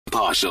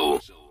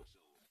Marshall.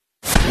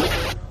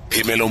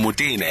 Phemelo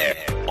Motene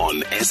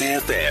on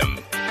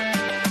SAFM.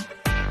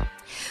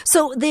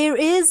 So there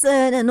is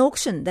an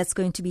auction that's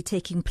going to be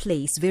taking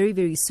place very,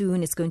 very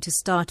soon. It's going to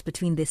start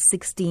between the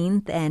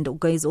 16th and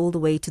goes all the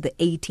way to the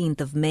 18th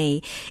of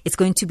May. It's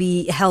going to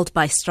be held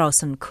by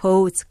Strauss &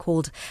 Co. It's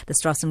called the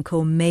Strauss &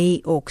 Co.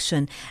 May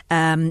Auction.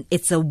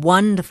 It's a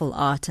wonderful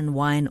art and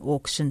wine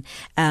auction.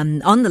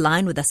 On the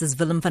line with us is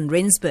WILHELM van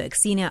Rensburg,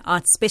 Senior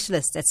Art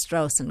Specialist at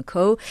Strauss &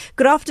 Co.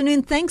 Good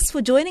afternoon. Thanks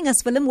for joining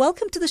us, WILHELM.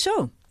 Welcome to the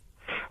show.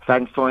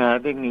 Thanks for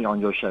having me on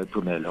your show,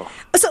 Phemelo.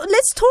 So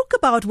let's talk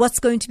about what's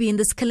going to be in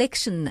this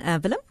collection,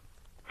 WILHELM.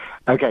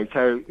 Okay,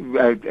 so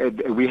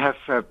we have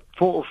 4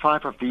 or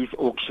 5 of these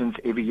auctions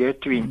every year,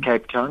 2 in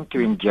Cape Town, 2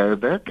 in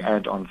Joburg,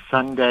 and on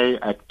Sunday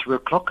at 2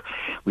 o'clock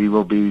we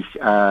will be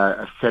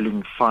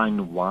selling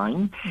fine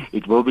wine.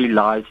 It will be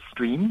live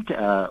streamed,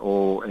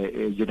 or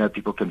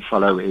people can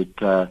follow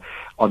it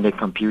on their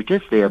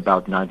computers. There are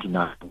about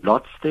 99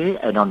 lots there,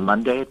 and on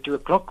Monday at 2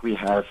 o'clock we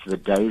have the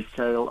day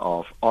sale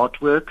of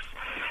artworks.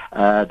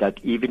 That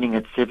evening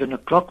at 7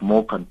 o'clock,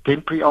 more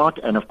contemporary art,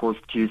 and of course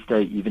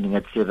Tuesday evening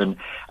at 7,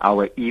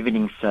 our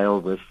evening sale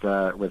with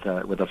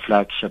a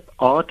flagship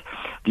art.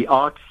 The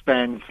art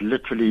spans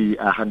literally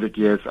 100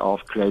 years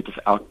of creative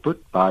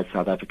output by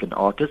South African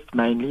artists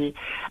mainly,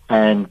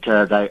 and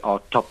they are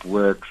top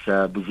works,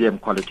 museum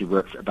quality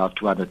works, about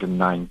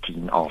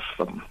 219 of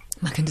them.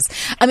 My goodness.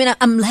 I mean,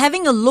 I'm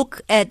having a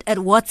look at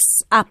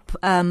what's up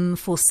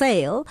for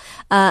sale.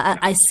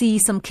 I see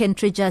some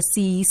Kentridge, I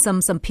see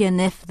some Pierre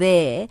Neuf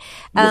there.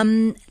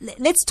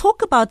 Let's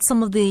talk about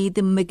some of the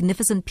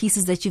magnificent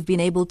pieces that you've been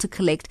able to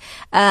collect.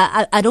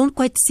 I don't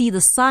quite see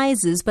the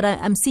sizes, but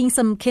I'm seeing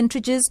some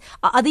Kentridges.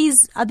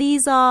 These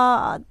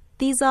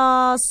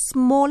are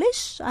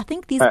smallish. I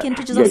think these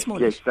Kentridges are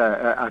smallish.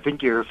 Yes, I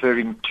think you're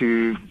referring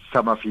to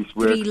some of his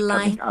work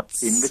coming up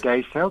in the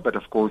day sale, but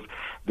of course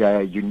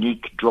the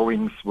unique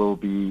drawings will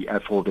be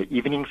for the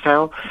evening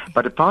sale.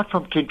 But apart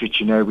from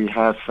Kentridge, we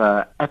have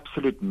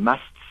absolute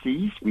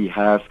must-sees. We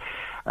have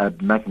a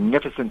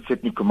magnificent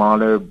Sydney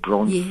Khumalo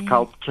bronze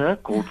sculpture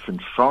called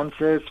St.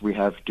 Francis. We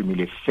have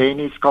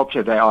Dumile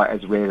sculpture. They are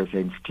as rare as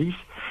hen's teeth.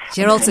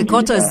 Gerald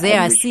Sekoto is there,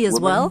 I see as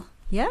well.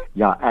 Yeah,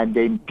 and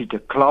then Peter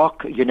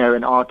Clark,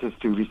 an artist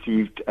who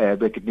received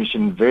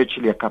recognition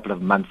virtually a couple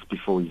of months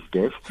before his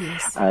death.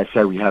 Yes.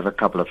 So we have a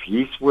couple of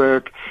his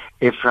work.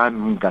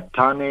 Ephraim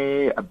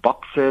Ngatane,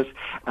 boxers.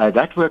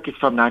 That work is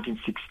from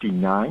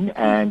 1969,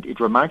 and it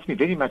reminds me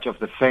very much of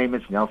the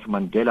famous Nelson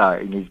Mandela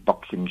in his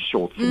boxing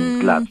shorts and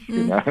gloves,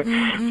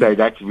 So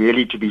that's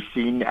really to be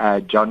seen.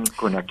 John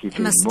Konakiti.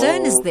 Emma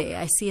Stone is there,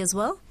 I see as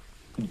well.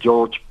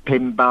 George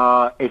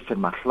Pemba, Esther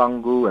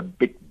Mahlangu, a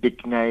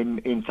big name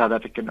in South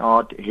African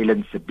art.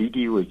 Helen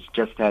Sabidi, who has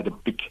just had a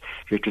big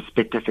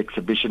retrospective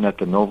exhibition at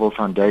the Norval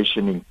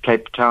Foundation in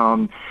Cape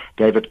Town.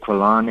 David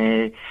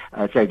Kwalane.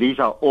 So these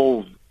are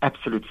all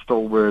absolute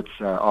stalwarts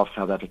of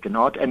South African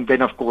art. And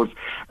then, of course,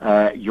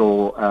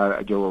 your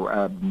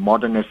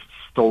modernist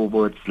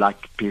stalwarts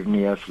like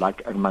Pirneus,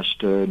 like Irma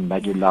Stern,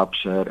 Maggie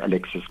Laubscher,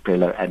 Alexis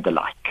Preller, and the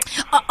like.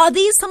 Are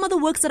these some of the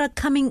works that are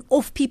coming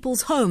off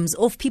people's homes,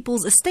 off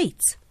people's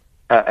estates?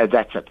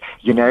 That's it.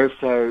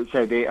 So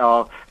there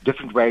are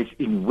different ways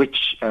in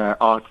which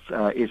art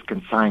is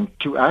consigned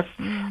to us,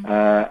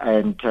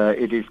 and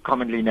it is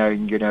commonly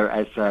known,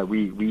 as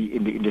we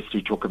in the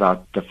industry talk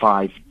about the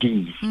 5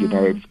 Ds.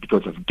 It's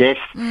because of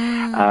death.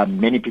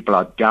 Many people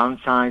are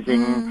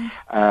downsizing.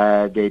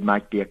 There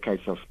might be a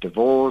case of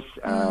divorce.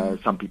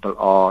 Some people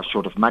are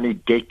short of money,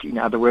 debt, in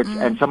other words,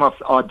 and some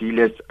of our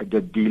dealers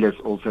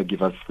also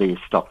give us their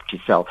stock to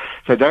sell.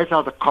 So those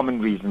are the common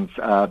reasons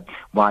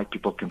why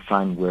people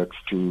consign works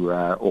to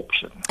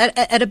auction.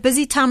 At a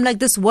busy time like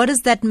this, what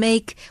does that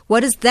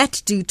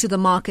do to the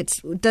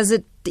market? Does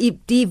it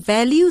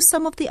devalue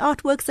some of the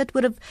artworks that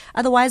would have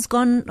otherwise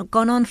gone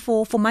on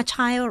for much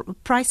higher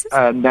prices?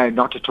 No,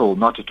 not at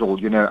all.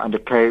 Under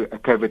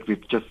COVID,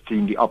 we've just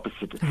seen the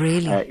opposite.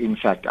 Really? In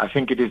fact, I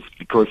think it is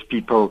because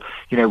people,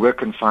 were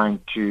confined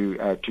to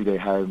their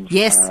homes.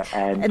 Yes,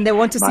 and they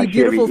want to see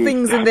beautiful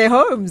things in their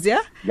homes,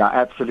 yeah? Yeah,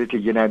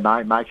 absolutely.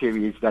 My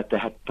theory is that they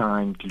had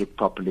time to look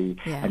properly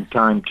and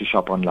time to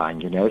shop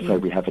online, So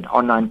we have an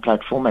online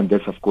platform, and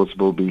this, of course,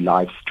 will be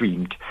live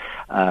streamed.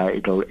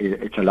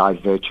 It's a live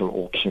virtual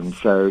auction,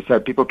 so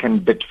people can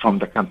bid from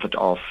the comfort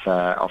of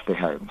their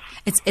homes.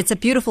 It's a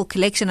beautiful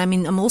collection. I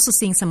mean, I'm also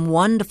seeing some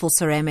wonderful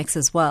ceramics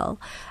as well.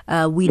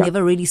 We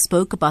never really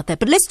spoke about that,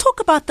 but let's talk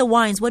about the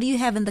wines. What do you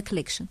have in the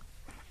collection?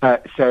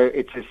 So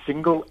it's a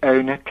single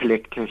owner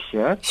collector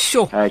here.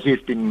 Sure. He's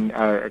been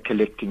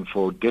collecting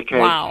for decades.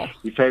 Wow.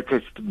 He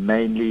focused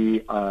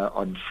mainly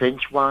on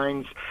French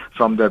wines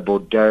from the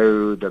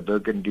Bordeaux, the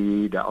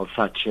Burgundy, the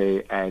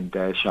Alsace, and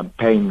the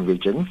Champagne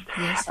regions.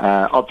 Yes.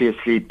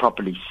 Obviously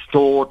properly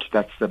stored.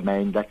 That's the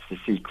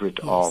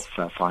secret of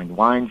fine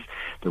wines.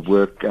 The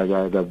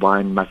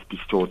wine must be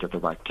stored at the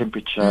right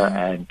temperature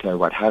and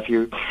what have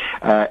you.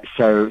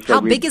 So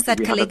how big is that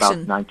collection? We have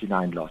about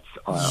 99 lots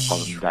on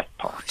that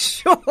part.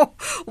 Sure.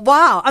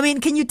 Wow. I mean,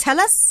 can you tell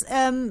us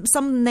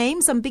some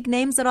names, some big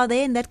names that are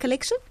there in that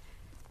collection?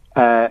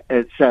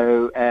 It's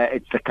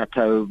the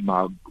Cateau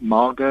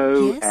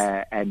Margot,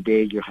 Yes. and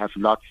there you have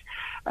lots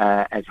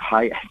as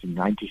high as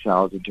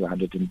 90,000 to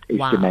 100,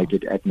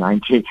 estimated at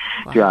 90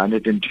 to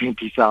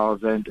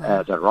 120,000.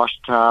 The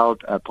Rothschild,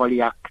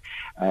 Polyak.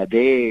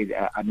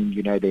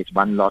 There's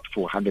one lot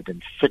for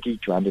 130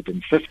 to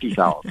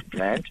 150,000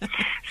 rand.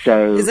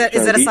 So is that a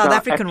these South are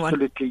African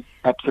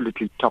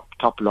absolutely top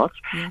lots.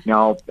 Yeah.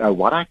 Now,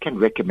 what I can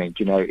recommend,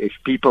 if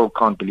people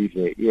can't believe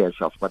their ears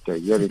of what they're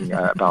hearing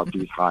about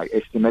these high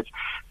estimates,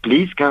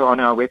 please go on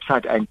our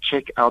website and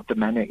check out the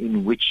manner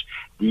in which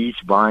these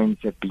wines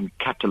have been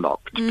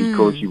catalogued,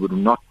 because you would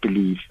not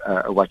believe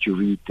what you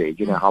read there,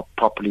 how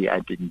properly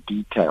and in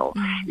detail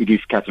it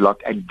is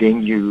catalogued, and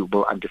then you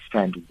will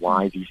understand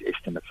why these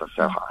estimates are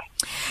so high.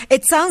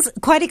 It sounds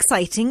quite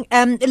exciting.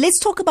 Let's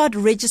talk about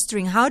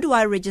registering. How do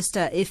I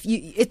register?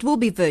 It will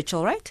be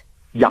virtual, right?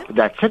 Yeah,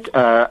 that's it.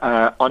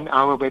 On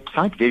our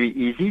website, very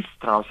easy,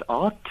 Strauss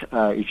Art.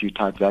 If you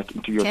type that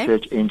into your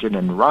search engine,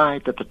 and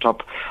right at the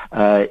top,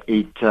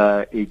 it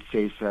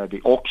says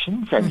the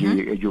auctions, and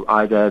you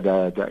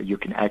either you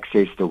can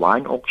access the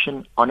wine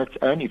auction on its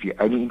own if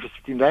you're only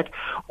interested in that,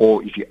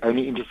 or if you're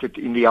only interested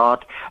in the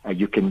art,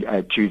 you can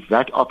choose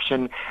that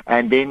option.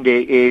 And then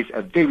there is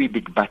a very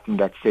big button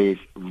that says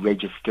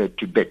register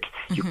to bid.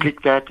 You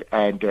click that,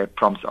 and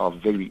prompts are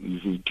very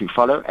easy to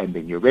follow, and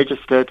then you're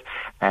registered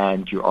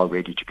and you are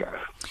ready to go.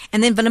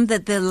 And then, Willem,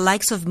 the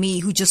likes of me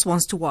who just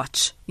wants to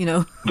watch,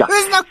 Yeah,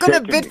 who's not going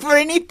to bid for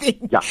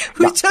anything,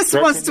 who just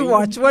wants to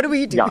watch, what do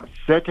we do? Yeah,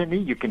 certainly.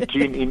 You can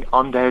tune in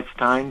on those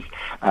times,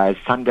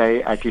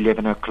 Sunday at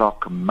 11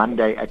 o'clock,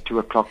 Monday at 2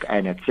 o'clock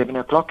and at 7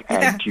 o'clock,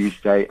 and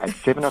Tuesday at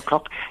 7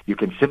 o'clock. You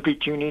can simply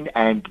tune in,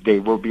 and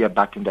there will be a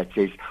button that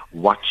says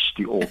watch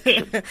the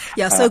auction.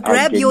 So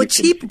grab your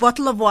cheap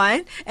bottle of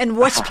wine and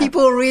watch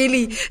people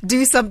really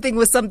do something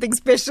with something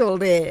special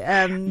there.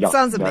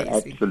 Sounds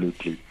amazing.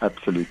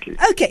 Absolutely.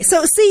 Okay,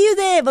 so see you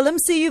there, Willem.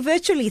 See you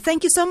virtually.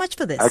 Thank you so much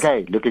for this.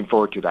 Okay, looking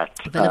forward to that.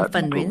 Willem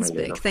van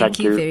Rensburg. Thank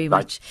you very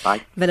much.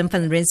 Bye. Willem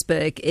van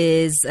Rensburg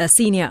is a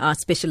senior art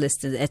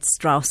specialist at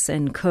Strauss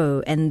 &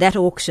 Co. And that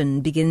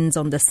auction begins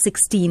on the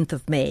 16th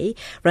of May,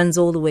 runs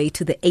all the way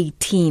to the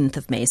 18th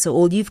of May. So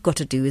all you've got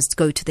to do is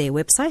go to their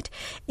website.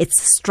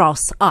 It's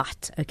Strauss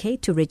Art, okay,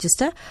 to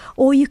register.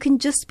 Or you can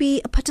just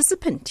be a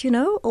participant,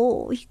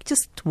 or you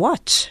just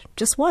watch.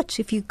 Just watch.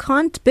 If you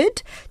can't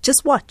bid,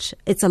 just watch.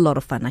 It's a lot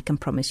of fun, I can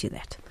promise you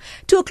that.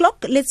 2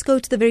 o'clock, let's go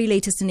to the very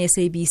latest in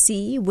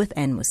SABC with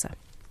Anne Musa.